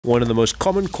One of the most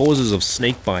common causes of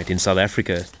snakebite in South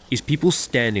Africa is people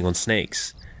standing on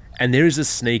snakes, and there is a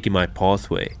snake in my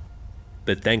pathway.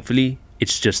 But thankfully,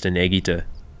 it's just an egg eater,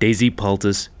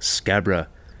 Daisy-Paltus scabra,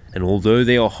 and although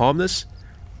they are harmless,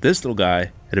 this little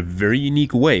guy had a very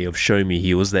unique way of showing me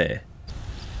he was there.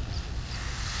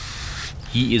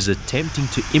 He is attempting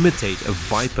to imitate a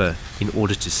viper in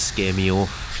order to scare me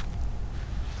off.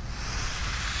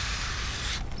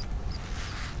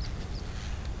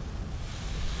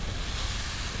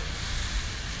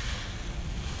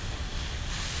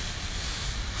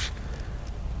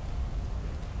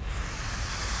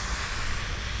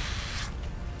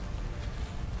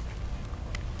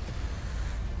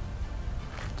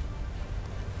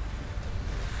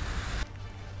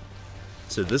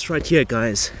 So this right here,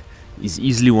 guys, is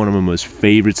easily one of my most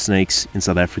favorite snakes in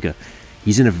South Africa.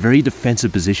 He's in a very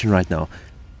defensive position right now.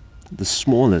 The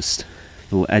smallest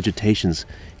little agitations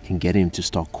can get him to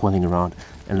start coiling around.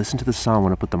 And listen to the sound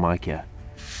when I put the mic here.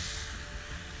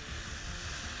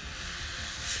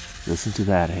 Listen to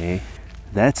that, hey?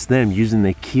 That's them using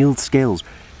their keeled scales,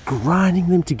 grinding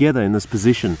them together in this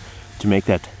position to make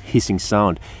that hissing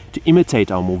sound, to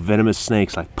imitate our more venomous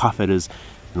snakes like puff adders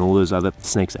and all those other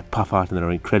snakes that puff out and that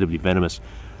are incredibly venomous.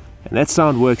 And that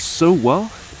sound works so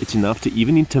well, it's enough to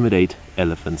even intimidate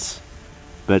elephants.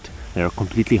 But they are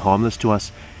completely harmless to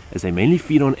us, as they mainly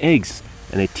feed on eggs,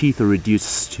 and their teeth are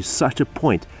reduced to such a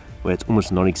point where it's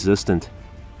almost non-existent.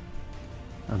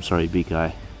 I'm sorry, big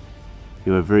guy.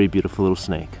 You're a very beautiful little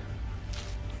snake.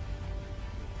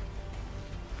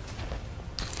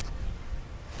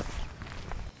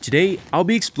 Today, I'll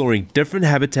be exploring different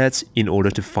habitats in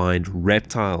order to find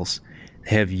reptiles.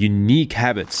 They have unique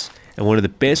habits, and one of the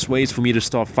best ways for me to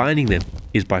start finding them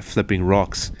is by flipping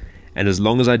rocks. And as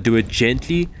long as I do it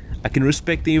gently, I can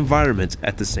respect the environment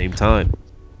at the same time.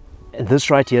 And this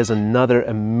right here is another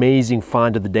amazing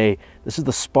find of the day. This is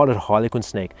the spotted harlequin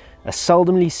snake, a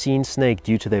seldomly seen snake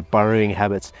due to their burrowing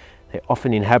habits. They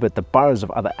often inhabit the burrows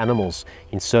of other animals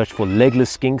in search for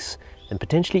legless skinks and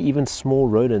potentially even small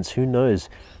rodents, who knows?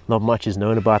 Not much is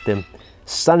known about them.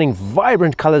 Stunning,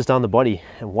 vibrant colors down the body,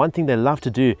 and one thing they love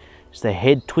to do is their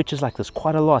head twitches like this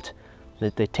quite a lot.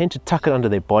 They tend to tuck it under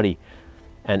their body,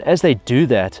 and as they do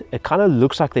that, it kind of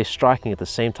looks like they're striking at the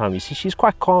same time. You see, she's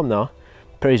quite calm now.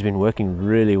 Perry's been working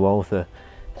really well with her.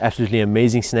 Absolutely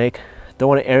amazing snake. Don't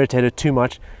want to irritate her too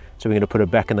much, so we're going to put her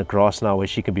back in the grass now where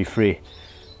she can be free.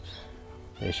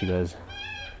 There she goes.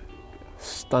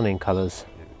 Stunning colors.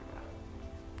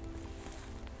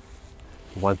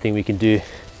 One thing we can do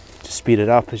to speed it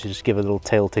up is just give a little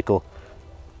tail tickle.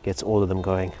 Gets all of them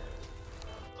going.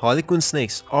 Harlequin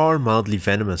snakes are mildly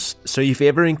venomous, so if you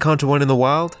ever encounter one in the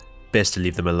wild, best to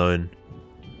leave them alone.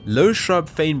 Low shrub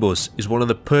fynbos is one of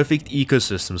the perfect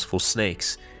ecosystems for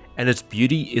snakes, and its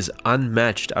beauty is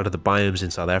unmatched out of the biomes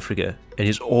in South Africa, and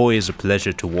is always a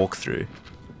pleasure to walk through.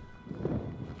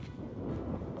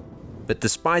 But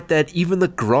despite that, even the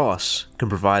grass can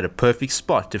provide a perfect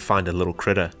spot to find a little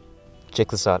critter.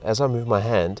 Check this out, as I move my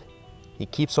hand, he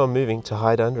keeps on moving to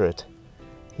hide under it.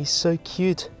 He's so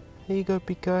cute. There you go,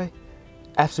 big guy.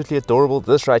 Absolutely adorable.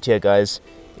 This right here, guys,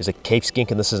 is a Cape skink,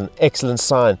 and this is an excellent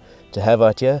sign to have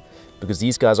out here, because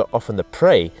these guys are often the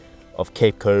prey of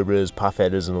Cape cobras, puff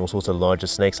adders, and all sorts of larger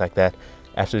snakes like that.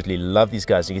 Absolutely love these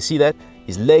guys. You can see that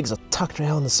his legs are tucked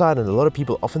around on the side, and a lot of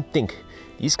people often think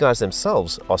these guys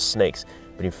themselves are snakes,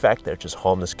 but in fact they're just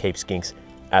harmless Cape skinks.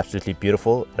 Absolutely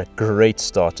beautiful and a great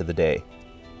start to the day.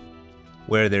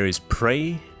 Where there is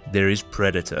prey, there is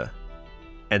predator.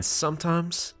 And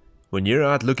sometimes, when you're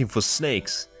out looking for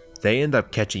snakes, they end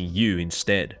up catching you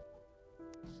instead.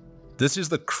 This is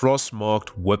the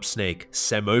cross-marked whip snake,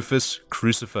 Samophis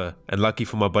crucifer, and lucky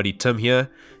for my buddy Tim here,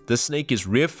 this snake is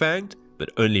rear-fanged but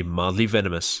only mildly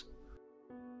venomous.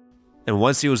 And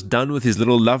once he was done with his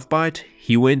little love bite,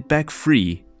 he went back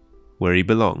free where he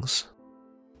belongs.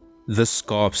 The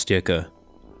scarpsteker.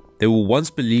 They were once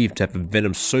believed to have a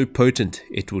venom so potent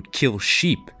it would kill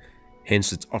sheep,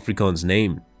 hence its Afrikaans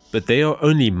name. But they are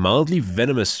only mildly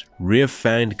venomous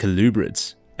rear-fanged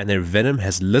colubrids, and their venom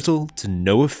has little to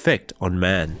no effect on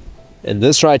man. And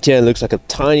this right here looks like a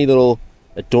tiny little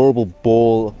adorable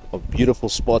ball of beautiful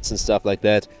spots and stuff like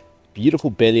that.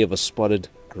 Beautiful belly of a spotted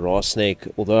grass snake,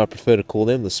 although I prefer to call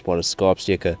them the spotted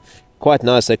scarpsteker. Quite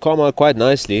nice, they calm out quite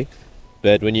nicely,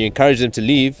 but when you encourage them to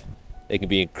leave, they can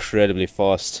be incredibly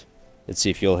fast. Let's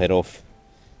see if you'll head off.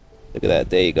 Look at that,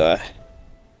 there you go.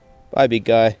 Bye, big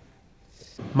guy.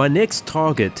 My next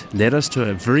target led us to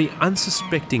a very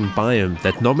unsuspecting biome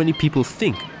that not many people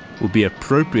think would be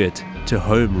appropriate to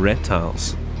home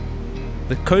reptiles.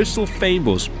 The coastal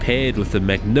fynbos paired with the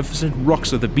magnificent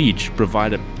rocks of the beach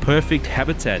provide a perfect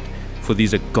habitat for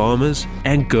these agamas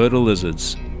and girdle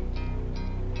lizards.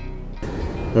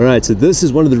 Alright, so this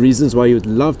is one of the reasons why you would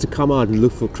love to come out and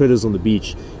look for critters on the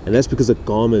beach, and that's because of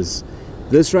agamas.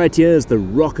 This right here is the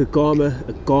rock agama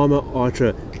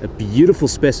artra, a beautiful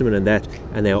specimen in that,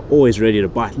 and they are always ready to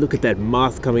bite. Look at that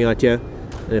mouth coming out here,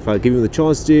 and if I give him the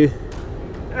chance to,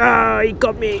 he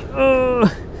got me,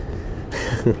 oh!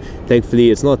 Thankfully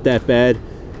it's not that bad,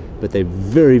 but they're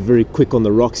very, very quick on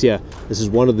the rocks here. This is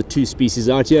one of the two species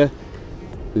out here.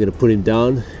 We're going to put him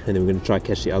down, and then we're going to try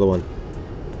catch the other one.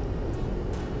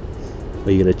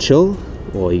 Are you going to chill,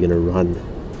 or are you going to run?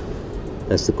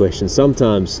 That's the question.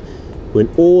 Sometimes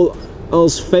when all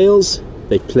else fails,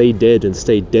 they play dead and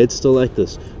stay dead still like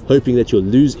this, hoping that you'll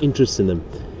lose interest in them.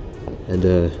 And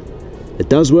it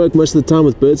does work most of the time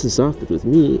with birds and stuff, but with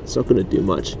me it's not going to do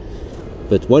much.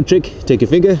 But one trick, take your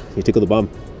finger, you tickle the bum.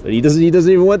 But he doesn't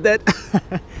even want that.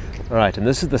 Alright, and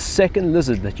this is the second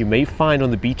lizard that you may find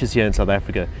on the beaches here in South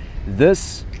Africa.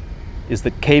 This is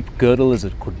the Cape girdle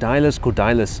lizard, Cordylus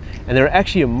cordylus, and there are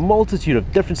actually a multitude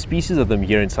of different species of them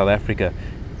here in South Africa.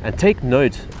 And take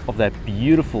note of that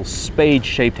beautiful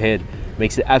spade-shaped head.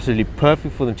 Makes it absolutely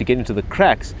perfect for them to get into the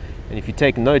cracks. And if you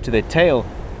take note to their tail,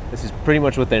 this is pretty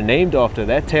much what they're named after.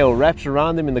 That tail wraps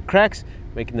around them in the cracks,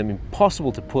 making them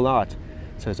impossible to pull out.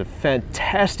 So it's a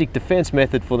fantastic defense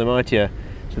method for them out here,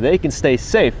 so they can stay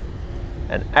safe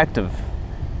and active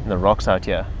in the rocks out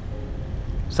here.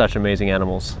 Such amazing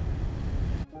animals.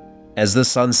 As the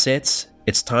sun sets,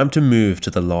 it's time to move to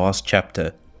the last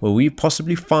chapter, where we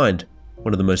possibly find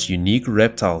one of the most unique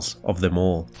reptiles of them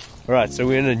all. Alright, so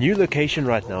we're in a new location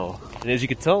right now, and as you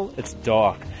can tell, it's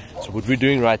dark. So what we're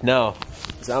doing right now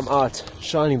is I'm out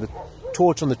shining the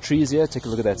torch on the trees here. Take a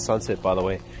look at that sunset, by the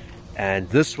way. And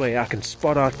this way I can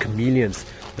spot out chameleons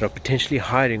that are potentially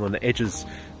hiding on the edges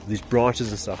of these branches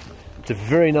and stuff. It's a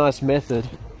very nice method.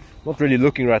 Not really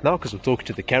looking right now because we're talking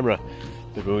to the camera,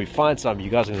 but when we find some, you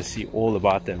guys are going to see all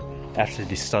about them.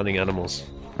 Absolutely stunning animals.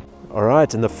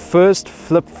 Alright, and the first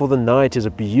flip for the night is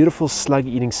a beautiful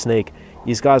slug-eating snake.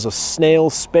 These guys are snail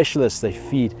specialists. They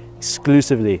feed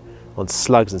exclusively on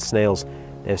slugs and snails.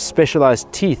 They have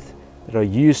specialized teeth that are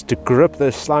used to grip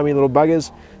those slimy little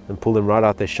buggers and pull them right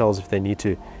out their shells if they need to.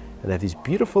 And they have these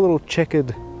beautiful little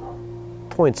checkered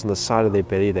points on the side of their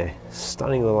belly there.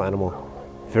 Stunning little animal.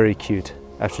 Very cute.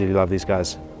 Absolutely love these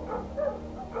guys.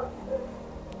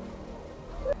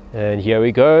 And here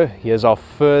we go. Here's our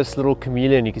first little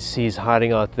chameleon. You can see he's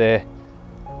hiding out there.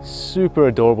 Super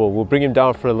adorable. We'll bring him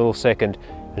down for a little second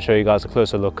and show you guys a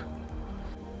closer look.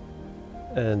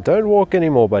 And don't walk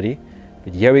anymore, buddy.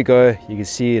 But here we go. You can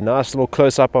see a nice little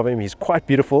close-up of him. He's quite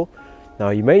beautiful. Now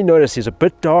you may notice he's a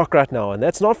bit dark right now, and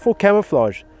that's not for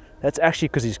camouflage. That's actually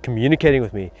because he's communicating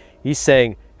with me. He's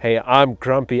saying, hey, I'm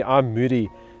grumpy, I'm moody.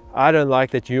 I don't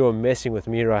like that you are messing with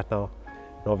me right now.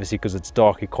 And obviously because it's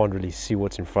dark, he can't really see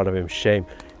what's in front of him. Shame.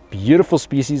 Beautiful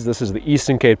species. This is the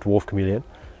Eastern Cape dwarf chameleon.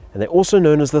 And they're also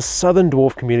known as the Southern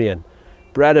dwarf chameleon.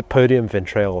 Bradypodium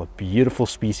ventrale, a beautiful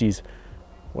species.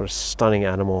 What a stunning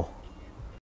animal.